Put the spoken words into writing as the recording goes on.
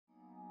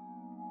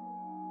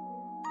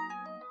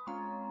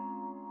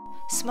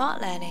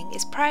Smart Learning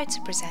is proud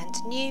to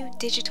present new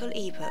digital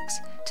ebooks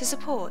to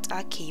support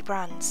our key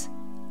brands.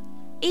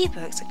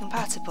 Ebooks are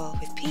compatible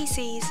with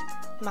PCs,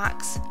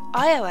 Macs,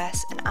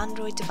 iOS and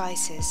Android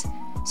devices,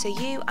 so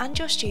you and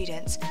your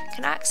students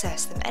can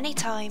access them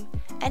anytime,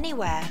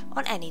 anywhere,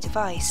 on any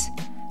device.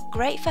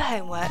 Great for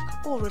homework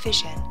or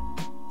revision.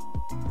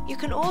 You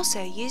can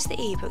also use the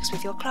ebooks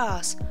with your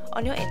class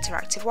on your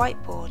interactive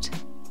whiteboard.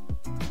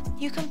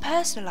 You can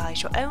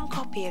personalise your own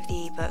copy of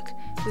the ebook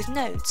with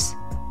notes,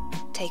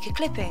 take a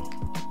clipping,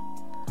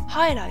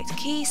 highlight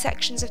key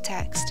sections of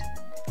text,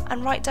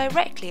 and write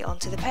directly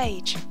onto the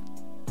page.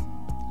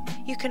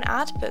 You can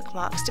add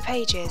bookmarks to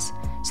pages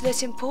so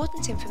that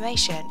important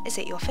information is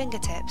at your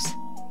fingertips.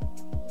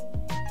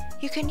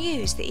 You can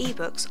use the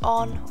ebooks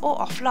on or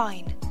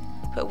offline,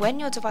 but when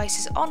your device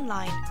is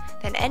online,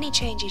 then any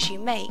changes you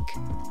make,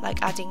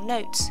 like adding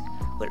notes,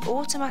 will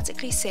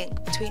automatically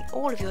sync between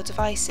all of your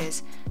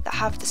devices that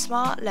have the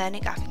Smart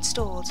Learning app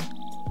installed.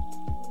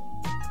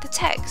 The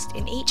text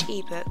in each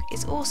ebook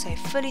is also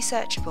fully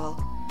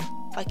searchable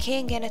by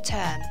keying in a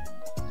term,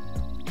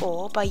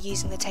 or by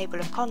using the table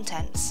of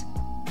contents,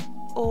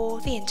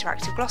 or the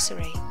interactive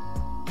glossary.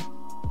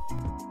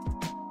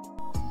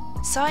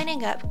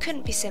 Signing up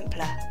couldn't be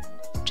simpler.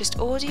 Just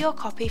order your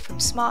copy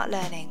from Smart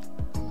Learning,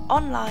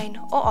 online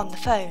or on the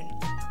phone.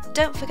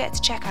 Don't forget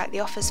to check out the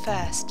offers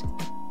first.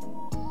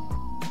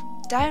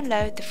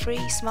 Download the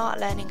free Smart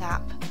Learning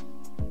app,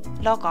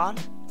 log on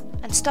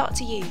and start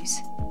to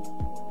use.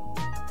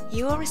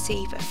 You will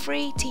receive a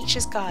free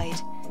teacher's guide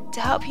to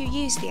help you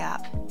use the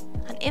app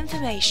and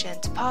information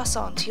to pass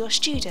on to your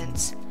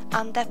students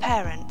and their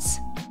parents.